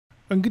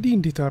እንግዲህ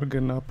እንዴት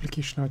አድርገን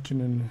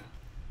አፕሊኬሽናችንን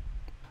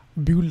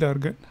ቢውልድ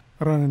አድርገን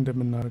ራን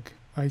እንደምናደርግ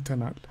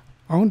አይተናል።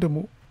 አሁን ደግሞ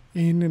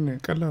ይህንን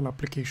ቀላል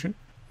አፕሊኬሽን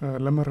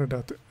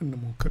ለመረዳት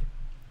እንሞክር።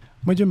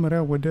 መጀመሪያ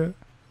ወደ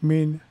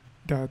ሜን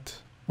ዳት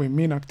ወይ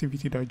ሜን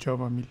አክቲቪቲ ዳት ጃቫ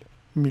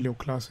የሚለው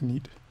ክላስ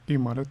እንሂድ። ይህ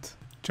ማለት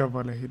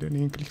ጃቫ ላይ ሄደን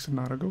ይህን ክሊክ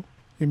ስናደርገው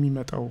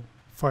የሚመጣው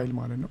ፋይል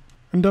ማለት ነው።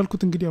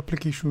 እንዳልኩት እንግዲህ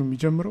አፕሊኬሽኑ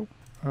የሚጀምረው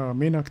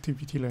ሜን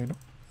አክቲቪቲ ላይ ነው።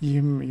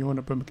 ይህም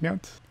የሆነበት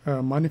ምክንያት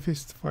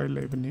ማኒፌስት ፋይል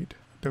ላይ ብንሄድ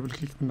ደብል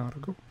ክሊክ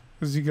ብናደርገው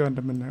እዚህ ጋር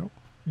እንደምናየው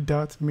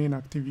ዳት ሜን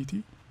አክቲቪቲ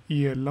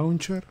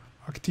የላውንቸር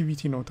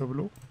አክቲቪቲ ነው ተብሎ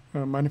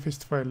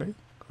ማኒፌስት ፋይል ላይ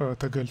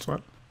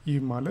ተገልጿል። ይህ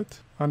ማለት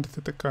አንድ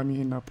ተጠቃሚ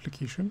ይህን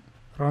አፕሊኬሽን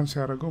ራን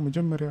ሲያደርገው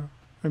መጀመሪያ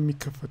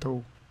የሚከፈተው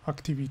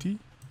አክቲቪቲ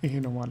ይሄ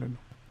ነው ማለት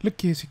ነው። ልክ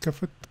ይሄ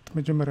ሲከፈት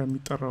መጀመሪያ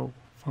የሚጠራው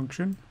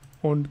ፋንክሽን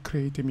ኦን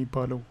ክሬት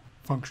የሚባለው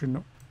ፋንክሽን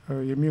ነው።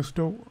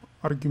 የሚወስደው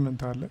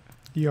አርጊመንት አለ።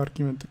 ይህ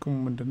አርጊመንት ጥቅሙ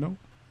ምንድነው?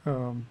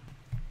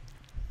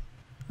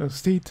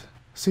 ስቴት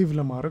ሴቭ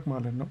ለማድረግ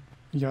ማለት ነው።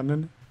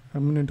 ያንን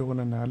ምን እንደሆነ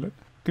እናያለን።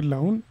 ግን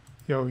አሁን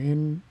ያው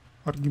ይሄን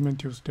አርጊመንት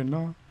ይወስድና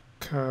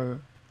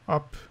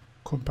ከአፕ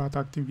ኮምፓት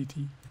አክቲቪቲ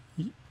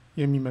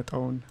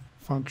የሚመጣውን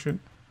ፋንክሽን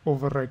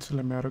ኦቨርራይድ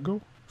ስለሚያደርገው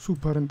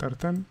ሱፐርን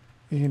ጠርተን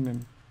ይሄንን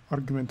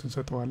አርጊመንት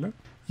እንሰጠዋለን።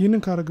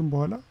 ይህንን ካረግን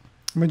በኋላ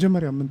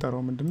መጀመሪያ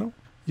የምንጠራው ምንድነው?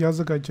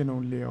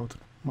 ያዘጋጀነውን ሌአውት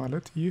ነው።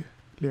 ማለት ይህ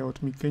ሌአውት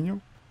የሚገኘው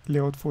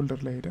ሌአውት ፎልደር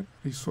ላይ ሄደን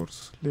ሪሶርስ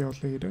ሌአውት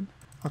ላይ ሄደን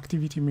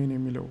አክቲቪቲ ሜን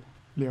የሚለው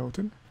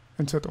ሌአውትን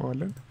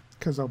እንሰጠዋለን።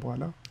 ከዛ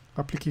በኋላ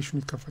አፕሊኬሽኑ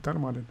ይከፈታል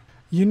ማለት ነው።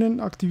 ይህንን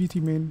አክቲቪቲ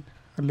ሜን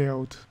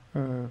ሌአውት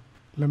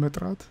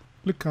ለመጥራት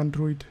ልክ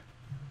አንድሮይድ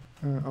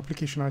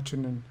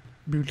አፕሊኬሽናችንን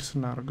ቢልድ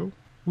ስናደርገው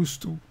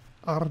ውስጡ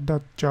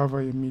r.java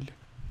የሚል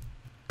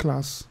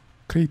ክላስ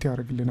ክሬት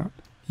ያደርግልናል።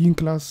 ይህን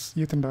ክላስ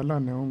የት እንዳለ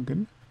አናየውም፣ ግን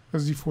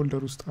እዚህ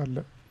ፎልደር ውስጥ አለ።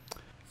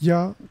 ያ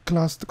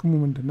ክላስ ጥቅሙ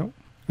ምንድነው?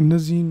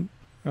 እነዚህን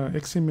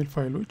ኤክስኤምኤል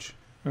ፋይሎች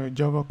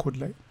ጃቫ ኮድ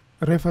ላይ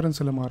ሬፈረንስ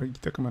ለማድረግ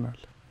ይጠቅመናል።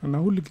 እና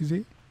ሁሉ ጊዜ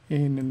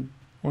ይሄንን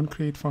ኦን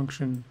ክሬት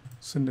ፋንክሽን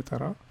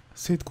ስንጠራ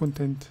ሴት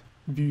ኮንቴንት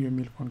ቪው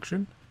የሚል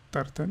ፋንክሽን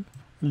ጠርተን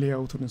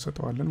ሌአውቱን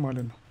እንሰጠዋለን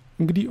ማለት ነው።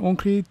 እንግዲህ ኦን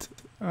ክሬት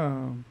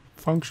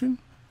ፋንክሽን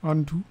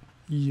አንዱ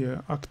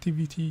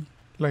የአክቲቪቲ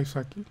ላይፍ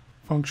ሳይክል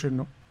ፋንክሽን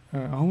ነው።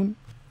 አሁን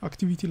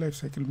አክቲቪቲ ላይፍ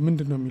ሳይክል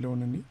ምንድነው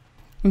የሚለውን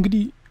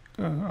እንግዲህ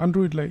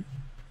አንድሮይድ ላይ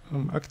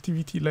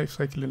አክቲቪቲ ላይፍ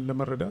ሳይክልን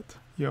ለመረዳት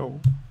ያው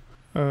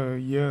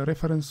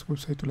የሬፈረንስ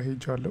ዌብሳይቱ ላይ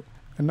ሄጃለሁ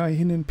እና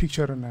ይህንን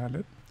ፒክቸር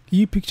እናያለን።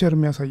 ይህ ፒክቸር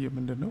የሚያሳየው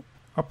ምንድነው?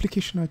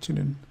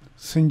 አፕሊኬሽናችንን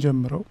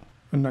ስንጀምረው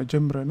እና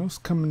ጀምረነው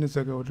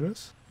እስከምንዘጋው ድረስ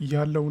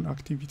ያለውን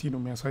አክቲቪቲ ነው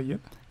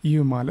የሚያሳየን።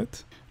 ይህ ማለት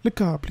ልክ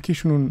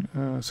አፕሊኬሽኑን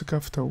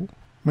ስከፍተው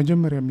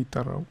መጀመሪያ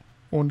የሚጠራው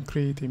ኦን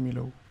ክሬት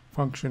የሚለው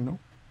ፋንክሽን ነው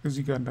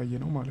እዚህ ጋር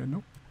እንዳየነው ማለት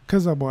ነው።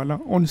 ከዛ በኋላ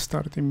ኦን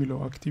ስታርት የሚለው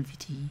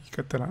አክቲቪቲ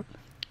ይቀጥላል።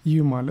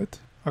 ይህ ማለት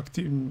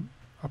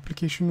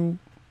አፕሊኬሽኑ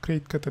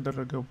ክሬት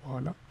ከተደረገ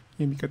በኋላ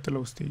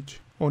የሚቀጥለው ስቴጅ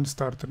ኦን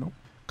ስታርት ነው።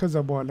 ከዛ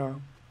በኋላ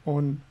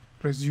ኦን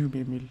ሬዚዩም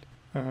የሚል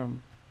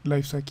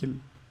ላይፍ ሳይክል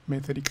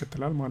ሜተድ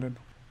ይቀጥላል ማለት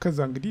ነው። ከዛ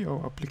እንግዲህ ያው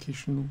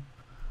አፕሊኬሽኑ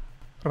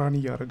ራን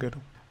እያደረገ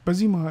ነው።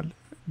 በዚህ መሀል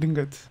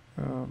ድንገት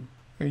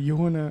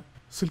የሆነ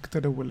ስልክ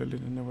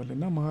ተደወለልን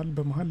እንበልና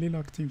በመሀል ሌላ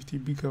አክቲቪቲ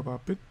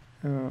ቢገባብን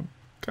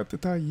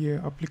ቀጥታ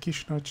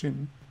የአፕሊኬሽናችን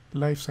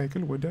ላይፍ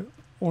ሳይክል ወደ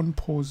ኦን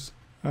ፖዝ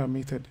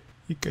ሜተድ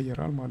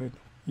ይቀየራል ማለት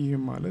ነው።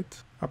 ይህም ማለት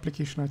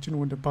አፕሊኬሽናችን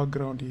ወደ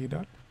ባክግራውንድ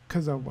ይሄዳል።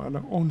 ከዛ በኋላ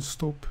ኦን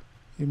ስቶፕ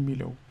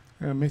የሚለው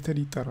ሜተድ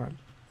ይጠራል።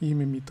 ይህም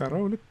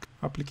የሚጠራው ልክ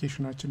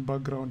አፕሊኬሽናችን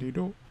ባክግራውንድ ሄዶ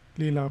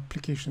ሌላ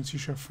አፕሊኬሽን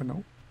ሲሸፍነው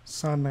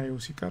ሳናየው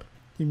ሲቀር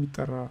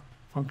የሚጠራ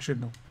ፋንክሽን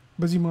ነው።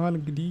 በዚህ መሀል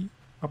እንግዲህ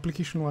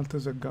አፕሊኬሽኑ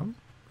አልተዘጋም።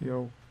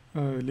 ያው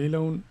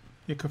ሌላውን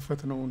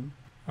የከፈትነውን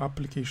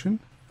አፕሊኬሽን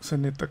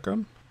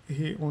ስንጠቀም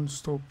ይሄ ኦን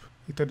ስቶፕ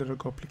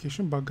የተደረገው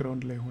አፕሊኬሽን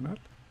ባክግራውንድ ላይ ይሆናል።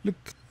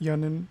 ልክ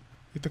ያንን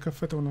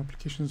የተከፈተውን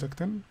አፕሊኬሽን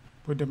ዘግተን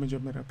ወደ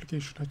መጀመሪያ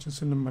አፕሊኬሽናችን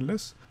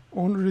ስንመለስ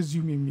ኦን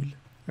ሬዚዩም የሚል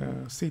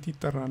ስቴት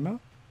ይጠራና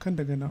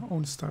ከእንደገና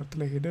ኦን ስታርት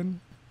ላይ ሄደን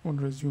ኦን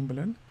ሬዚዩም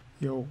ብለን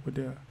ያው ወደ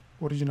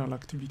ኦሪጂናል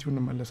አክቲቪቲው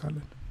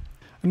እንመለሳለን።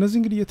 እነዚህ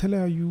እንግዲህ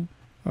የተለያዩ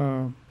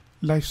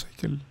ላይፍ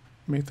ሳይክል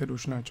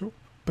ሜተዶች ናቸው።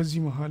 በዚህ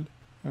መሀል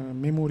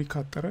ሜሞሪ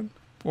ካጠረን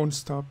ኦን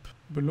ስታፕ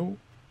ብሎ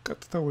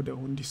ቀጥታ ወደ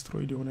ኦን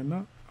ዲስትሮይድ ይሆንና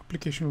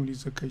አፕሊኬሽኑ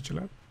ሊዘጋ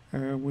ይችላል።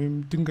 ወይም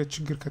ድንገት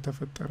ችግር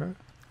ከተፈጠረ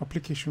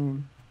አፕሊኬሽኑን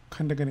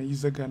ከእንደገና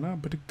ይዘጋና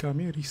በድጋሜ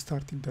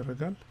ሪስታርት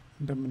ይደረጋል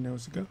እንደምናየው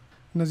እዚህ ጋር።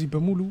 እነዚህ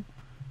በሙሉ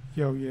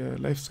ያው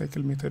የላይፍ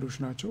ሳይክል ሜተዶች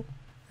ናቸው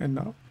እና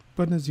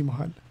በእነዚህ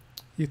መሀል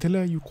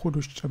የተለያዩ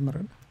ኮዶች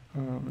ጨምረን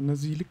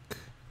እነዚህ ልክ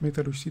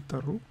ሜተዶች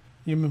ሲጠሩ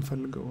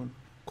የምንፈልገውን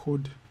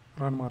ኮድ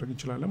ራን ማድረግ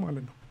እንችላለን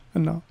ማለት ነው።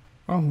 እና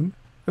አሁን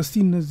እስቲ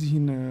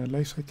እነዚህን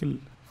ላይፍ ሳይክል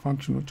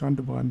ፋንክሽኖች አንድ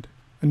በአንድ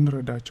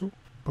እንረዳቸው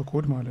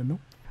በኮድ ማለት ነው።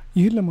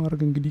 ይህን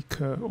ለማድረግ እንግዲህ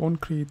ከኦን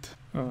ክሬት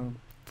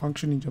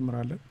ፋንክሽን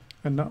እንጀምራለን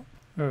እና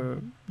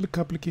ልክ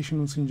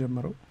አፕሊኬሽኑን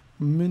ስንጀምረው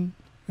ምን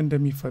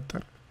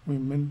እንደሚፈጠር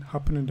ወይም ምን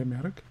ሀፕን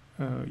እንደሚያደርግ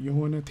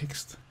የሆነ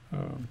ቴክስት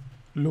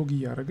ሎግ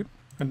እያደረግን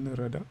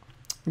እንረዳ።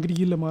 እንግዲህ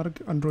ይህን ለማድረግ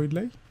አንድሮይድ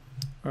ላይ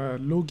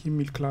ሎግ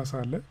የሚል ክላስ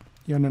አለ።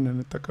 ያንን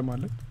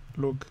እንጠቀማለን።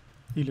 ሎግ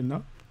ይልና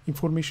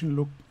ኢንፎርሜሽን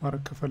ሎግ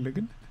ማድረግ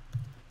ከፈለግን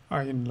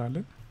አይ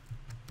እንላለን።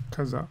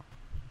 ከዛ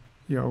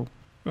ያው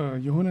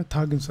የሆነ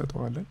ታግ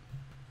እንሰጠዋለን።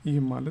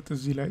 ይህም ማለት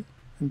እዚህ ላይ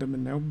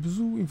እንደምናየው ብዙ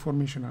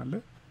ኢንፎርሜሽን አለ፣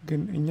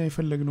 ግን እኛ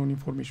የፈለግነውን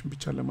ኢንፎርሜሽን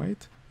ብቻ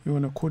ለማየት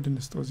የሆነ ኮድ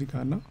እንስጠው እዚህ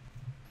ጋርና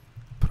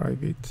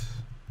ፕራይቬት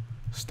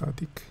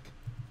ስታቲክ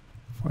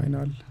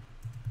ፋይናል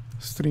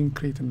ስትሪንግ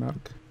ክሬት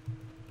እናርግ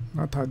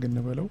እና ታግ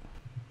እንበለው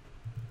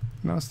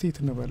እና ስቴት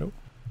እንበለው።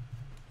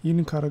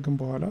 ይህንን ካረግን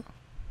በኋላ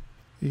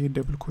ይሄ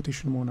ደብል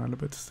ኮቴሽን መሆን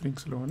አለበት ስትሪንግ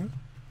ስለሆነ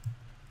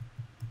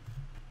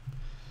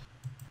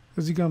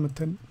እዚህ ጋር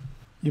መተን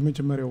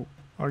የመጀመሪያው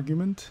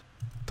አርጊመንት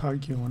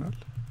ታግ ይሆናል።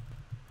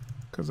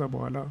 ከዛ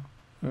በኋላ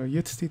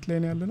የት ስቴት ላይ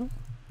ነው ያለነው?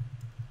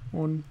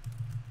 ኦን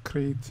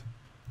ክሬት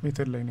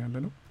ሜተድ ላይ ነው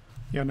ያለነው።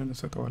 ያንን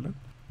እንሰጠዋለን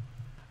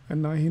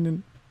እና ይህንን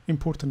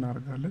ኢምፖርት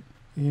እናደርጋለን።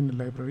 ይህንን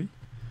ላይብራሪ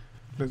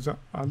ለዛ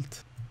አልት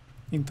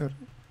ኢንተር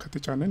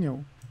ከተጫነን ያው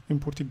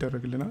ኢምፖርት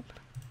ይደረግልናል።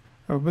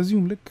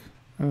 በዚሁም ልክ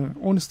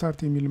ኦን ስታርት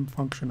የሚልም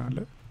ፋንክሽን አለ።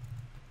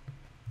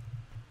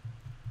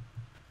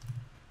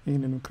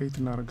 ይህንን ክሬት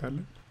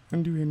እናደርጋለን።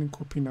 እንዲሁ ይህንን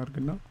ኮፒ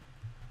እናርግና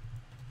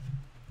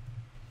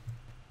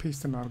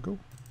ፔስት እናርገው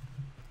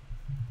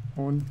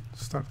ኦን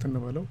ስታርት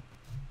እንበለው።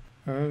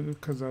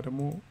 ከዛ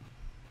ደግሞ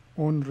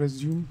ኦን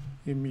ሬዚዩም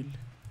የሚል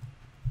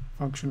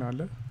ፋንክሽን አለ።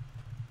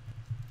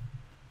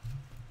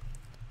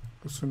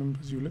 እሱንም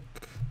በዚሁ ልክ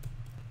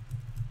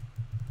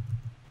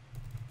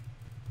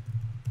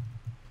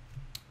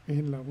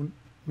ይህን ላቡን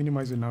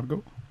ሚኒማይዝ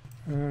እናርገው።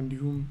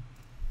 እንዲሁም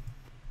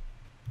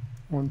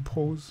ኦን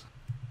ፖዝ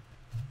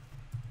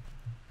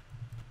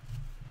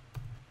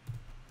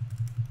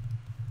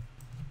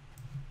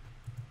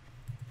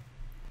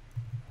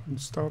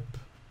stop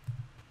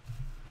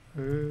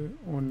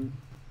on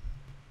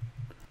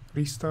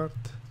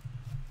restart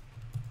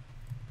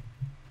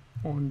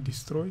on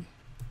destroy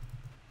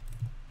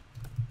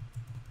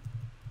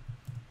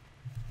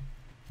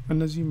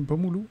እነዚህም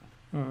በሙሉ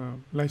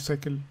ላይፍ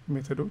ሳይክል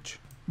ሜቶዶች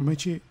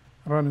መቼ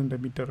ራን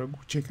እንደሚደረጉ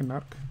ቼክ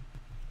እናርግ።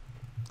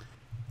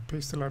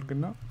 ፔስት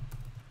ላርግና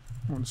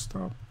on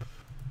stop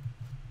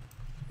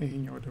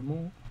ይሄኛው ደግሞ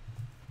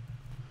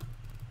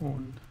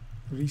on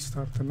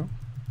restart ነው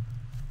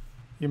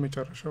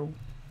የመጨረሻው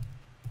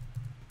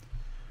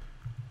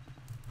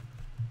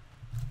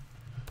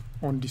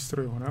ኦን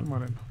ዲስትሮይ ይሆናል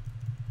ማለት ነው።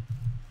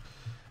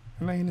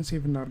 እና ይህንን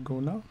ሴቭ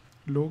እናርገውና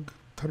ሎግ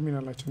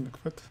ተርሚናላችን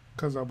ንክፈት።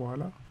 ከዛ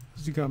በኋላ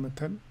እዚህ ጋር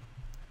መተን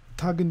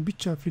ታግን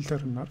ብቻ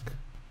ፊልተር እናርግ።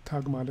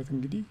 ታግ ማለት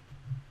እንግዲህ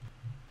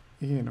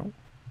ይሄ ነው።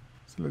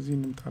 ስለዚህ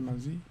እንምጣና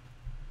እዚህ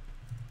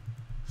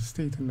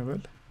ስቴት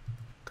እንበል።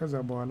 ከዛ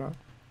በኋላ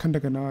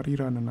ከእንደገና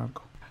ሪራን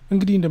እናርገው።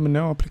 እንግዲህ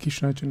እንደምናየው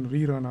አፕሊኬሽናችን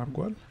ሪራን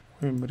አርጓል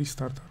ወይም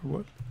ሪስታርት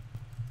አርጓል።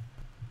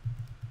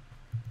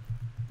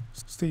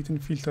 ስቴትን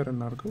ፊልተር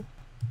እናርገው።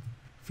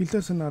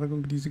 ፊልተር ስናደርገው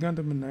እንግዲህ እዚህ ጋር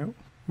እንደምናየው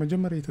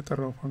መጀመሪያ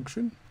የተጠራው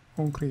ፋንክሽን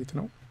ኦን ክሬት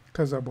ነው።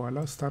 ከዛ በኋላ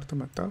ስታርት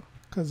መጣ።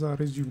 ከዛ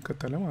ሬዚዩም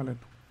ቀጠለ ማለት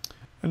ነው።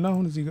 እና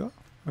አሁን እዚህ ጋር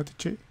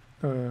መጥቼ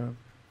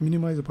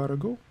ሚኒማይዝ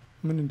ባረገው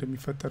ምን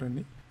እንደሚፈጠር እኔ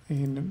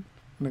ይሄንን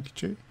ነክቼ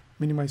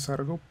ሚኒማይዝ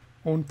አረገው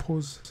ኦን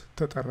ፖዝ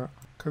ተጠራ።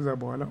 ከዛ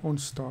በኋላ ኦን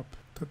ስቶፕ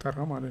ተጠራ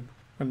ማለት ነው።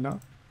 እና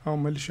አሁን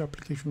መልሼ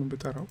አፕሊኬሽኑን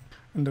ብጠራው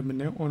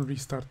እንደምናየው ኦን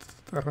ሪስታርት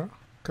ተጠራ።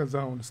 ከዛ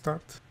ኦን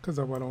ስታርት ከዛ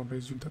በኋላ ኦን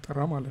ሬዚዩም ተጠራ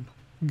ማለት ነው።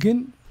 ግን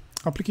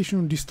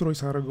አፕሊኬሽኑን ዲስትሮይ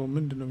ሳረገው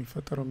ምንድነው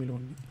የሚፈጠረው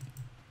የሚለውን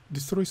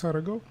ዲስትሮይ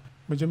ሳረገው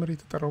መጀመሪያ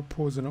የተጠራው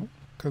ፖዝ ነው።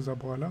 ከዛ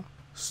በኋላ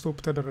ስቶፕ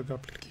ተደረገ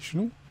አፕሊኬሽኑ።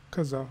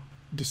 ከዛ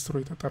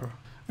ዲስትሮይ ተጠራ።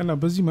 እና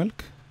በዚህ መልክ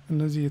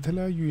እነዚህ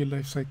የተለያዩ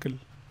የላይፍ ሳይክል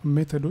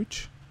ሜቶዶች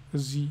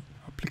እዚህ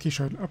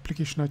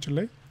አፕሊኬሽናችን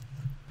ላይ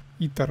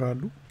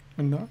ይጠራሉ።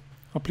 እና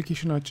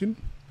አፕሊኬሽናችን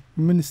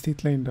ምን ስቴት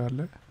ላይ እንዳለ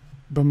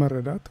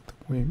በመረዳት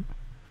ወይም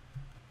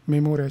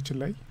ሜሞሪያችን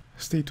ላይ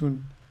ስቴቱን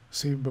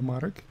ሴቭ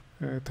በማድረግ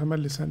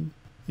ተመልሰን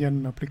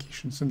ያንን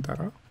አፕሊኬሽን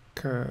ስንጠራ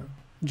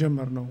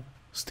ከጀመርነው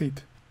ስቴት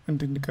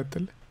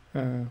እንድንቀጥል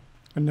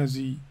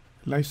እነዚህ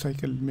ላይፍ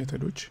ሳይክል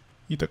ሜቶዶች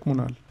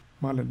ይጠቅሙናል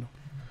ማለት ነው።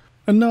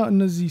 እና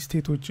እነዚህ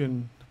ስቴቶችን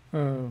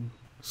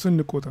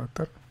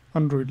ስንቆጣጠር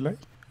አንድሮይድ ላይ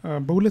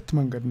በሁለት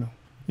መንገድ ነው።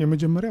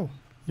 የመጀመሪያው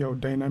ያው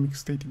ዳይናሚክ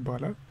ስቴት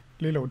ይባላል።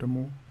 ሌላው ደግሞ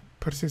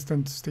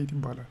ፐርሲስተንት ስቴት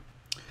ይባላል።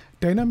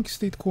 ዳይናሚክ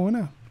ስቴት ከሆነ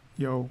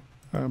ያው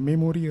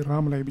ሜሞሪ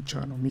ራም ላይ ብቻ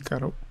ነው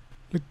የሚቀረው።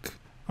 ልክ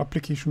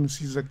አፕሊኬሽኑ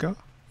ሲዘጋ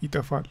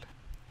ይጠፋል።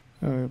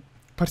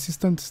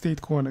 ፐርሲስተንት ስቴት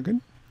ከሆነ ግን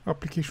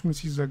አፕሊኬሽኑ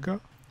ሲዘጋ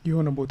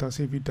የሆነ ቦታ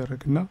ሴቭ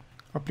ይደረግና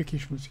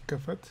አፕሊኬሽኑ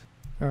ሲከፈት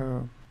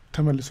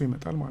ተመልሶ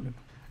ይመጣል ማለት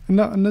ነው።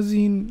 እና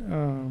እነዚህን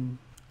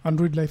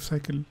አንድሮይድ ላይፍ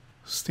ሳይክል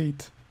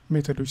ስቴት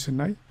ሜቶዶች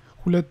ስናይ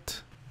ሁለት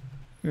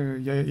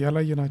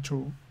ያላየናቸው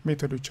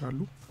ሜቶዶች አሉ።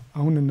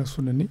 አሁን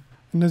እነሱን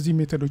እነዚህ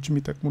ሜቶዶች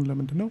የሚጠቅሙን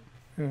ለምንድነው?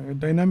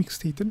 ዳይናሚክ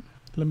ስቴትን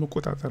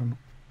ለመቆጣጠር ነው።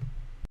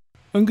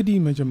 እንግዲህ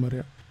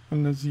መጀመሪያ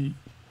እነዚህ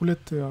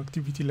ሁለት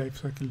አክቲቪቲ ላይፍ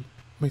ሳይክል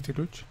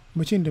ሜቶዶች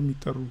መቼ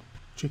እንደሚጠሩ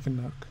ቼክ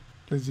እናርግ።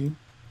 ለዚህም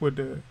ወደ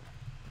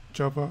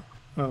ጃቫ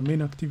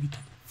ሜን አክቲቪቲ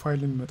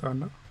ፋይልን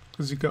መጣና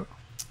እዚህ ጋር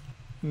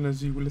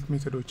እነዚህ ሁለት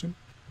ሜቶዶችን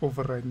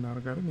ኦቨርራይድ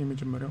እናደርጋለን።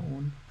 የመጀመሪያው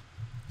ኦን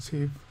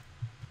ሴቭ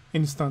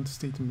ኢንስታንት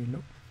ስቴት የሚል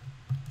ነው።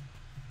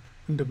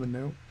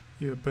 እንደምናየው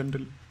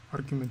የበንድል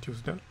አርጊመንት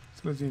ይወስዳል።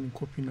 ስለዚህ ይሄንን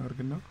ኮፒ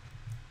እናርግና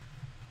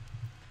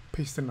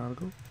ፔስት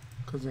እናርገው።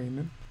 ከዛ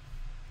ይሄንን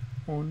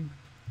ኦን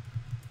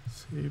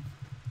ሴቭ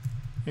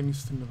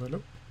ኢንስት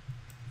እንበለው።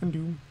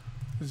 እንዲሁም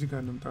እዚህ ጋር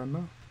እንምጣና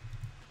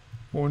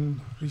ኦን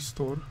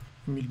ሪስቶር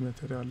የሚል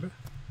ሜተድ አለ።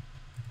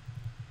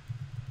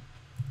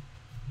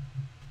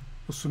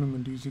 እሱንም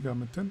እንዲሁ እዚህ ጋር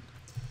መተን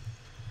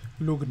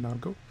ሎግ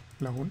እናርገው።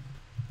 ለአሁን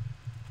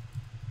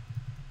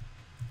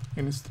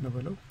ኢንስት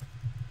እንበለው።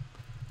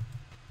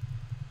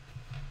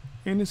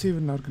 ይህንን ሴቭ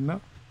እናርግና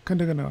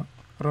ከእንደገና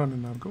ራን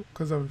እናርገው።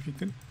 ከዛ በፊት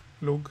ግን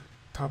ሎግ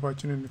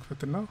ታባችንን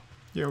እንክፈትና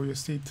ያው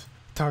የስቴት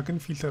ታግን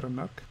ፊልተር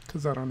እናርግ።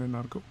 ከዛ ራን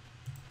እናርገው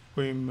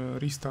ወይም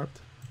ሪስታርት።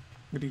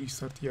 እንግዲህ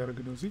ሪስታርት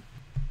እያደረግን ነው። እዚህ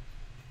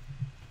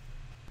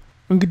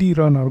እንግዲህ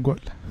ራን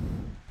አርጓል።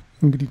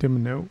 እንግዲህ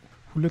እንደምናየው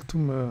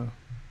ሁለቱም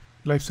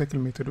ላይፍ ሳይክል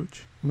ሜቶዶች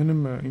ምንም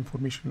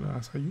ኢንፎርሜሽን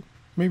አያሳዩ።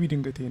 ሜቢ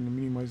ድንገት ይሄን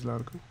ሚኒማይዝ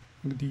ላርገው።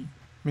 እንግዲህ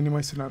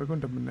ሚኒማይዝ ስናደርገው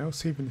እንደምናየው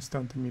ሴቭ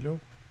ኢንስታንት የሚለው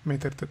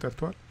ሜተድ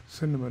ተጠርቷል።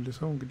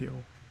 ስንመልሰው እንግዲህ ያው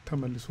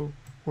ተመልሶ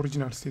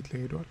ኦሪጂናል ስቴት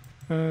ላይ ሄዷል።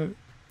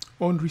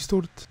 ኦን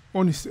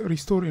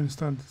ሪስቶር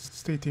ኢንስታንት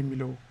ስቴት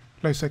የሚለው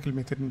ላይፍ ሳይክል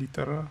ሜተድ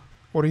እንዲጠራ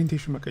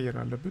ኦሪየንቴሽን መቀየር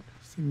አለብን።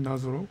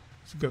 እናዙረው።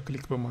 እዚህ ጋር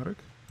ክሊክ በማድረግ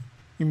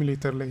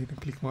ኢሙሌተር ላይ ሄደን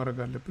ክሊክ ማድረግ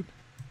አለብን።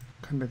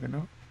 ከእንደገና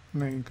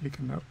እና ይህን ክሊክ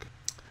እናርግ።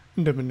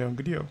 እንደምናየው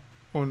እንግዲህ ያው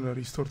ኦን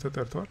ሪስቶር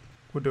ተጠርቷል።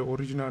 ወደ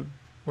ኦሪጂናል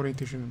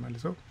ኦሪየንቴሽን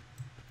መልሰው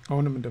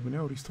አሁንም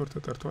እንደምናየው ሪስቶር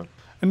ተጠርቷል።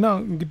 እና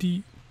እንግዲህ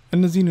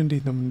እነዚህን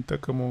እንዴት ነው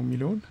የምንጠቀመው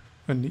የሚለውን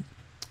እኔ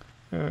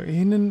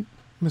ይሄንን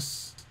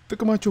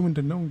ጥቅማቸው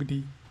ምንድነው?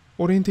 እንግዲህ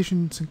ኦሪየንቴሽን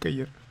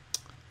ስንቀይር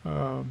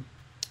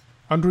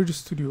አንድሮይድ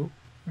ስቱዲዮ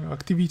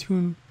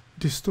አክቲቪቲውን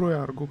ዲስትሮይ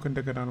አድርጎ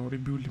ከእንደገና ነው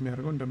ሪቢውልድ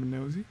የሚያደርገው።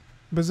 እንደምናየው እዚህ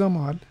በዛ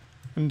መሀል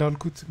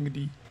እንዳልኩት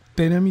እንግዲህ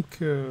ዳይናሚክ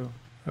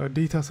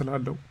ዴታ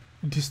ስላለው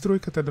ዲስትሮይ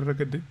ከተደረገ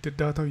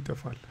ዳታው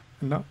ይጠፋል።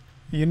 እና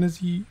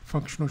የነዚህ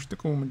ፋንክሽኖች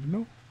ጥቅሙ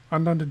ምንድነው?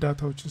 አንዳንድ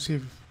ዳታዎችን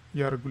ሴቭ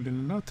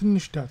ያደርጉልንና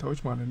ትንሽ ዳታዎች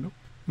ማለት ነው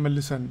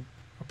መልሰን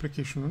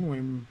አፕሊኬሽኑን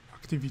ወይም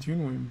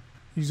አክቲቪቲውን ወይም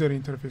ዩዘር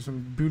ኢንተርፌሱን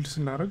ቢልድ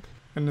ስናደርግ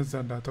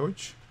እነዛን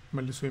ዳታዎች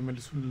መልሶ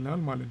ይመልሱልናል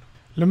ማለት ነው።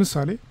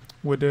 ለምሳሌ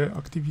ወደ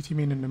አክቲቪቲ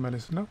ሜን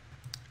እንመለስና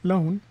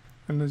ለአሁን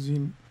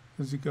እነዚህን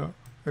እዚህ ጋር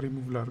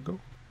ሪሙቭ ላድርገው።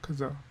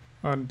 ከዛ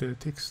አንድ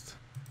ቴክስት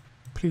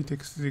ፕሌይ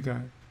ቴክስት እዚህ ጋር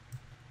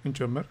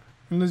እንጨምር።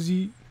 እነዚህ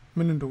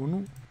ምን እንደሆኑ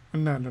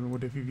እናያለን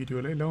ወደፊት ቪዲዮ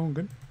ላይ። ለአሁን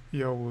ግን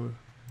ያው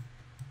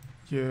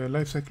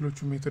የላይፍ ሳይክሎቹ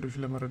ሜቶዶች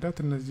ለመረዳት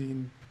እነዚህን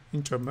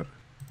እንጨምር።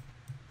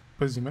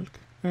 በዚህ መልክ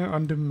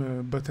አንድም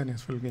በተን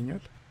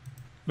ያስፈልገኛል።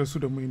 ለሱ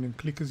ደግሞ ይህንን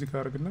ክሊክ እዚህ ጋር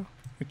አድርግና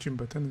እቺን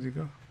በተን እዚህ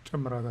ጋር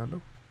ጨምራታለሁ።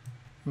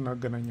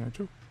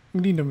 እናገናኛቸው።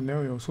 እንግዲህ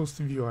እንደምናየው ያው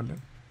 3 ቪው አለን።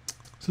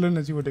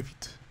 ስለነዚህ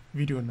ወደፊት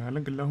ቪዲዮ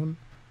እናያለን። ግን አሁን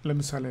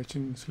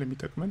ለምሳሌያችን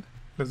ስለሚጠቅመን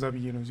ለዛ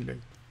ብዬ ነው እዚህ ላይ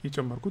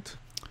የጨመርኩት።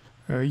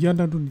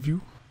 እያንዳንዱን ቪው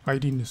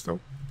አይዲ እንስጠው።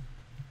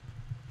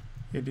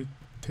 ኤዲት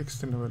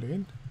ቴክስት እንበል።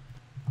 ይሄን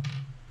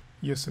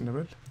የስ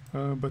እንበል።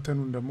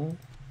 በተኑን ደግሞ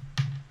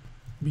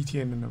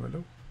ቢቲኤን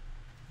እንበለው።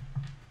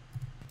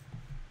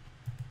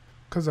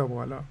 ከዛ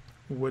በኋላ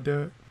ወደ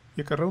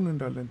የቀረውን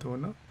እንዳለን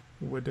ተወና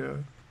ወደ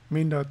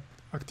ሜን ዳት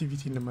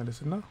አክቲቪቲ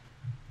እንመለስና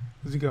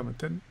እዚህ ጋር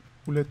መተን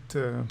ሁለት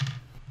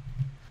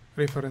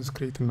ሬፈረንስ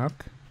ክሬት እናርግ።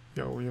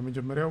 ያው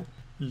የመጀመሪያው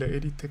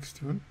ለኤዲት ቴክስት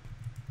ይሁን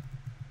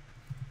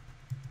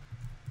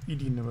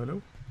ኢዲ እንበለው።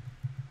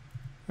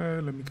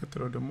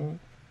 ለሚቀጥለው ደግሞ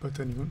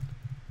በተን ይሁን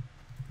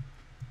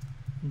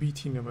ቢቲ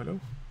እንበለው።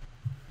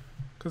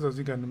 ከዛ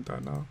እዚህ ጋር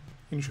እንምጣና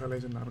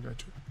ኢኒሻላይዝ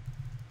እናርጋቸው።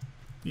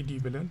 ኢዲ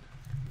ብለን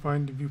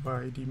ፋይንድ ቪው ባይ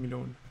አይዲ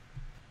የሚለውን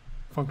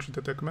ፋንክሽን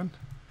ተጠቅመን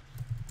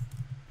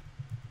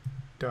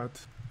ዳት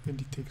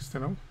ኤዲት ቴክስት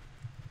ነው።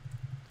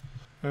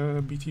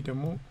 ቢቲ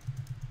ደግሞ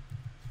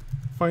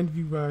ፋይንድ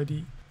ቪው ባይ አይዲ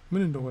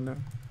ምን እንደሆነ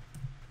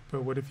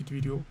ወደፊት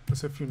ቪዲዮ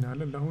በሰፊው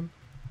እናያለን። ለአሁን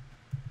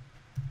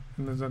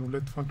እነዛን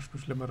ሁለት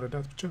ፋንክሽኖች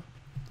ለመረዳት ብቻ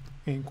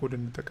ይህን ኮድ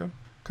እንጠቀም።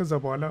 ከዛ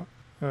በኋላ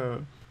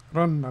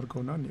ራን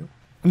እናርገውና ነው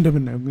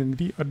እንደምናየው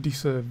እንግዲህ አዲስ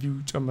ቪው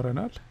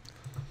ጨምረናል።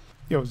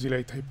 ያው እዚህ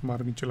ላይ ታይፕ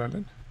ማድረግ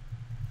እንችላለን።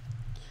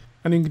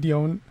 እኔ እንግዲህ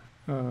አሁን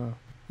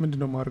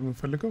ምንድነው ማድረግ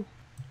የምፈልገው?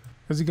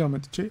 እዚህ ጋር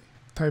መጥቼ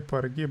ታይፕ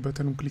አድርጌ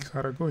በተኑን ክሊክ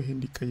አድርገው ይሄ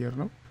እንዲቀየር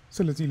ነው።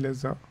 ስለዚህ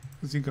ለዛ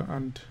እዚህ ጋር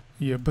አንድ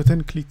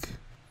የበተን ክሊክ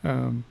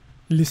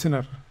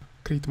ሊስነር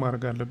ክሬት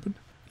ማድረግ አለብን።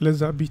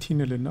 ለዛ ቢቲ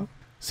እንልና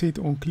ሴት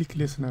ኦን ክሊክ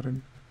ሊስነርን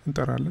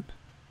እንጠራለን።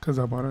 ከዛ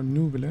በኋላ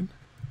ኒው ብለን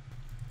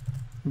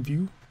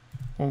ቪው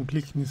ኦን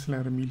ክሊክ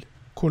ሊስነር የሚል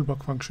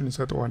ኮልባክ ፋንክሽን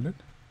እንሰጠዋለን።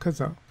 ከዛ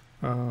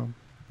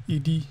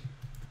ኢዲ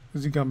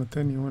እዚህ ጋር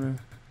መተን የሆነ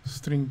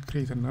ስትሪንግ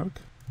ክሬት እናርግ።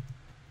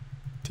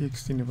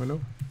 ቴክስት እንበለው።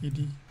 ኢዲ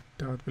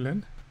ዳት ብለን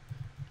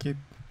ጌት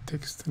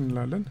ቴክስት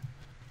እንላለን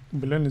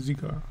ብለን እዚህ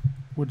ጋር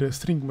ወደ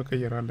ስትሪንግ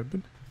መቀየር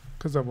አለብን።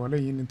 ከዛ በኋላ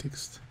ይህንን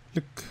ቴክስት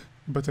ልክ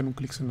በተኑን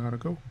ክሊክ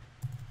ስናደርገው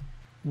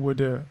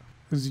ወደ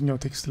እዚህኛው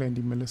ቴክስት ላይ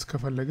እንዲመለስ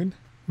ከፈለግን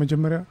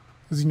መጀመሪያ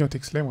እዚህኛው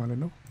ቴክስት ላይ ማለት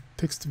ነው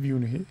ቴክስት ቪው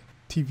ነው። ይሄ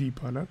ቲቪ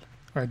ይባላል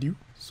አይዲው።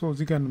 ሶ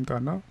እዚህ ጋር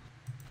እንምጣና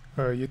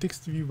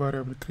የቴክስት ቪው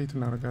ቫሪያብል ክሬት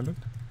እናደርጋለን።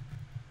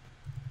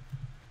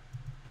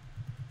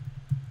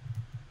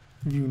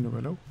 ቪው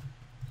እንበለው።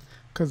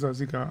 ከዛ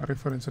እዚህ ጋር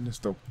ሬፈረንስ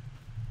እንስጠው።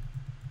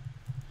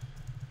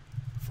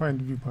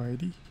 find view by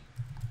id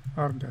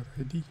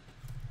r.id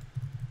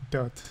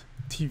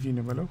 .tv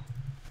እንበለው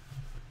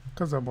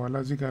ከዛ በኋላ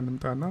እዚህ ጋር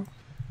እንምጣና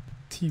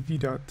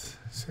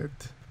tv.set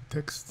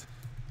text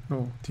no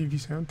tv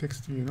ሳይሆን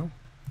text view ነው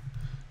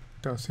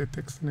 .set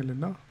text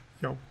እንልና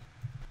ያው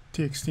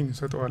txt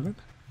እንሰጠዋለን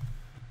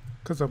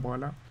ከዛ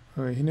በኋላ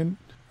ይሄንን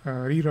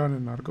ሪራን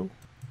እናርገው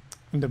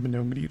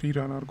እንደምናየው እንግዲህ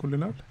ሪራን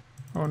አርጎልናል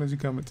አሁን እዚህ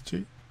ጋር መጥቼ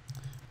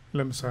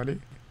ለምሳሌ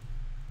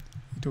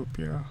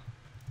ኢትዮጵያ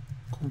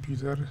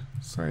ኮምፒውተር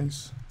ሳይንስ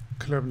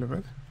ክለብ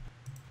ልበል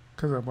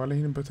ከዛ በኋላ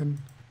ይሄንን በተን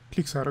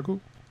ክሊክ ሳደርገው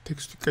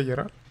ቴክስቱ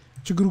ይቀየራል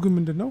ችግሩ ግን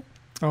ምንድነው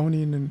አሁን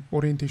ይሄንን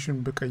ኦሪየንቴሽን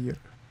በቀየር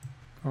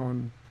አሁን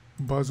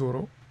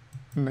ባዞረው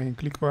እና ይሄን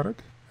ክሊክ ባረግ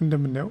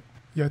እንደምናየው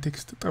ያ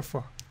ቴክስት ጠፋ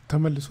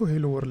ተመልሶ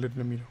ሄሎ ወርልድ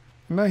ነው የሚለው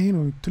እና ይሄ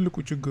ነው ትልቁ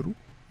ችግሩ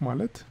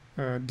ማለት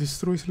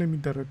ዲስትሮይ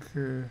ስለሚደረግ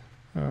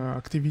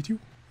አክቲቪቲው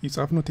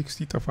ይጻፍነው ቴክስት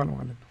ይጠፋል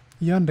ማለት ነው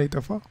ያ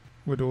እንዳይጠፋ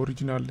ወደ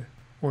ኦሪጂናል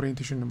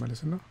ኦሪየንቴሽን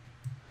እንመለስና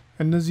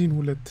እነዚህን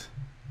ሁለት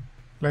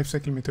ላይፍ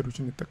ሳይክል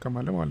ሜተዶችን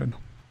እንጠቀማለን ማለት ነው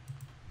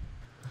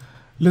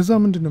ለዛ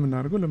ምንድነው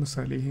የምናደርገው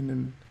ለምሳሌ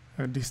ይሄንን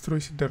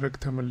ዲስትሮይ ሲደረግ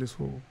ተመልሶ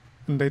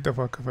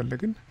እንዳይጠፋ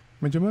ከፈለግን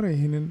መጀመሪያ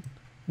ይሄንን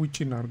ውጪ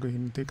እናርገው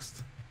ይሄንን ቴክስት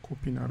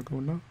ኮፒ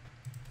እናርገውና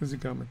እዚህ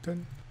ጋር መተን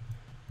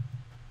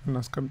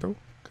እናስቀምጠው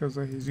ከዛ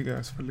ይሄ እዚህ ጋር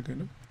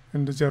ያስፈልገንም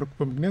እንደዚህ አርኩ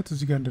በመግናት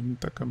እዚህ ጋር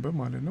እንድንጠቀምበት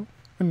ማለት ነው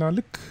እና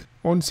ልክ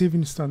ኦን ሴቭ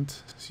ኢንስታንት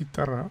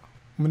ሲጠራ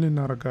ምን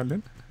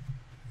እናረጋለን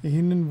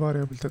ይሄንን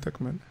ቫሪያብል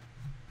ተጠቅመን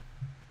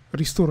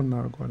ሪስቶር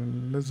እናርገዋለን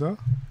ለዛ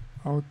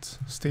out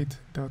state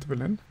dot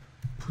ብለን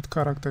put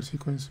character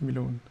sequence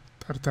ሚለውን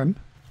ጠርተን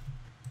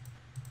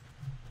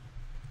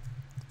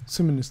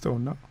ስም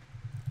እንስጠውና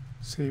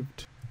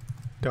saved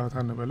data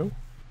እንበለው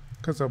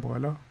ከዛ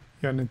በኋላ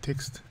ያንን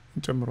ቴክስት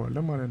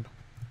እንጨምረዋለን ማለት ነው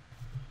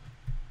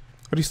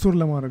ሪስቶር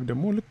ለማድረግ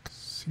ደግሞ ልክ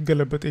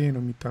ሲገለበጥ ይሄ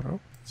ነው የሚጠራው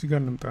እዚህ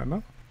ጋር እንምጣና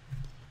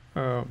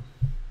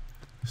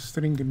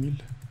string ሚል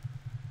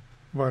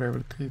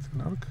ቫሪያብል ክሬት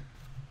እናርግ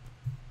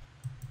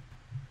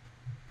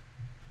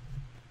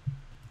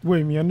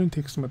ወይም ያንን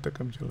ቴክስት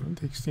መጠቀም ይችላል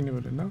ቴክስት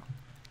እንበልና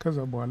ከዛ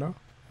በኋላ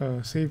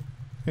ሴቭ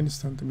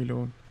ኢንስታንት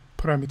ሚለውን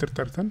ፓራሜትር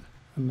ጠርተን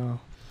እና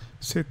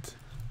set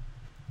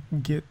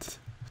get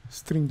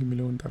string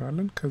ሚለውን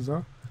ጠራለን ከዛ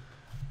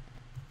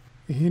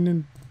ይሄንን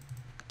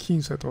ኪ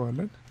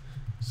እንሰጠዋለን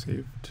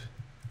saved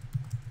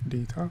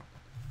data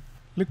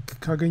ልክ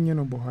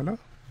ካገኘነው በኋላ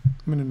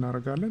ምን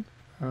እናደርጋለን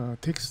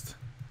ቴክስት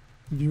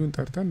ቪውን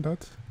ጠርተን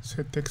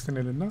set text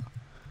እንልና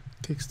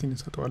ቴክስት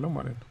እንሰጠዋለን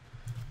ማለት ነው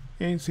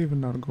ይሄን ሴቭ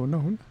እናርገውና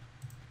አሁን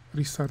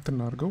ሪስታርት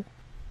እናርገው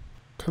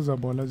ከዛ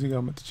በኋላ እዚህ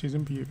ጋር መጥቼ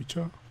ዝም ብዬ ብቻ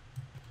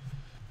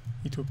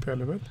ኢትዮጵያ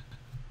ልበል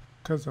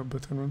ከዛ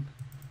በተኑን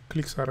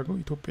ክሊክ ሳደርገው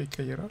ኢትዮጵያ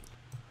ይቀየራል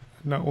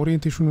እና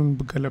ኦሪየንቴሽኑን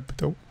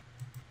ብገለብጠው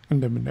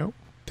እንደምናየው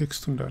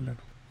ቴክስቱ እንዳለ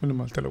ነው ምንም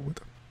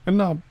አልተለወጠም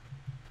እና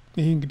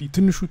ይሄ እንግዲህ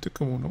ትንሹ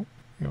ጥቅሙ ነው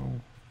ያው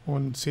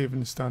ኦን ሴቭ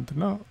ኢንስታንት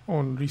እና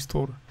ኦን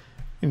ሪስቶር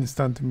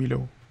ኢንስታንት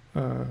ሚለው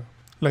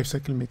ላይፍ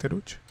ሳይክል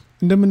ሜተዶች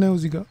እንደምናየው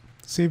እዚህ ጋር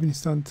ሴቭ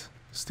ኢንስታንት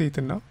ስቴት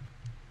እና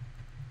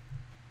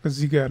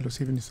እዚህ ጋር ያለው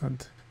ሴቭ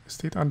ኢንስታንት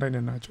ስቴት አንድ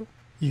አይነት ናቸው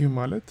ይህ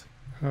ማለት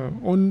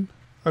ኦን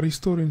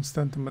ሪስቶር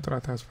ኢንስታንት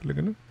መጥራት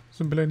አያስፈልግንም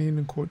ዝም ብለን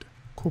ይሄንን ኮድ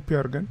ኮፒ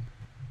አድርገን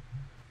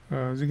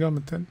እዚህ ጋር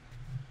መተን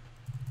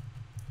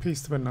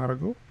ፔስት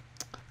በእናደርገው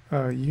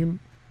ይህም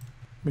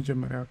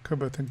መጀመሪያ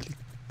ከበተን ክሊክ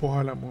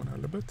በኋላ መሆን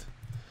አለበት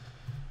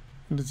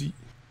እንደዚህ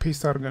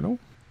ፔስት አድርገን ነው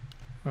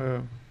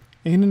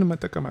ይሄንን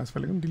መጠቀም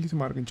አያስፈልግም ዲሊት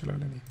ማድረግ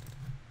እንችላለን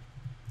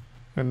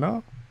እና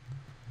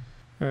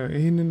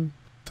ይሄንን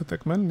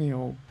ተጠቅመን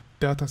ያው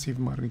ዳታ ሴቭ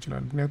ማድረግ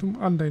እንችላለን ምክንያቱም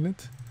አንድ አይነት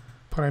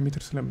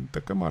ፓራሜትር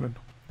ስለምንጠቀም ማለት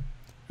ነው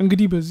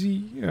እንግዲህ በዚህ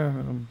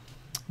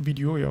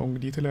ቪዲዮ ያው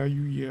እንግዲህ የተለያዩ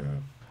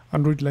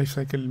የአንድሮይድ ላይፍ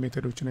ሳይክል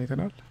ሜተዶችን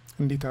አይተናል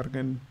እንዴት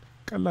አድርገን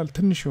ቀላል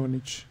ትንሽ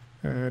የሆነች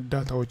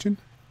ዳታዎችን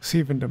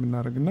ሴቭ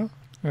እንደምናደርግና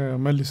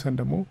መልሰን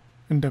ደግሞ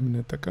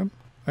እንደምንጠቀም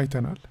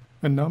አይተናል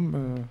እናም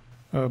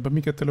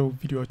በሚቀጥለው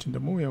ቪዲዮአችን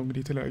ደግሞ ያው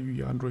እንግዲህ የተለያዩ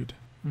የአንድሮይድ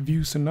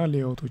ቪውስ እና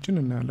ሌአውቶችን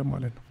እናያለን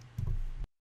ማለት ነው